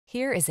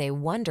Here is a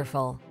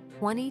wonderful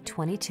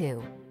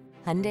 2022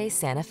 Hyundai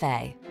Santa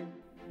Fe.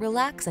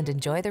 Relax and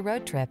enjoy the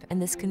road trip in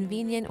this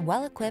convenient,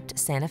 well-equipped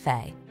Santa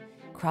Fe.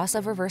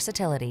 Crossover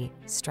versatility,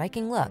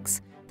 striking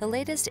looks, the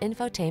latest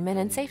infotainment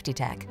and safety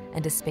tech,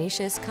 and a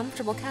spacious,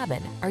 comfortable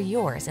cabin are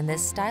yours in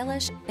this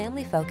stylish,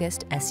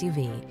 family-focused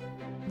SUV.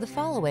 The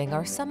following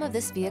are some of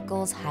this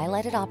vehicle's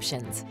highlighted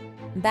options: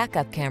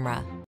 backup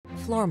camera,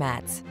 floor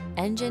mats,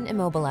 engine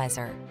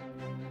immobilizer.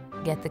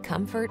 Get the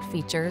comfort,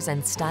 features,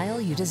 and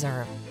style you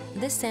deserve.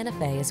 This Santa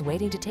Fe is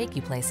waiting to take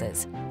you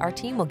places. Our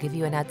team will give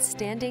you an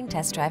outstanding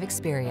test drive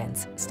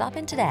experience. Stop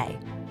in today.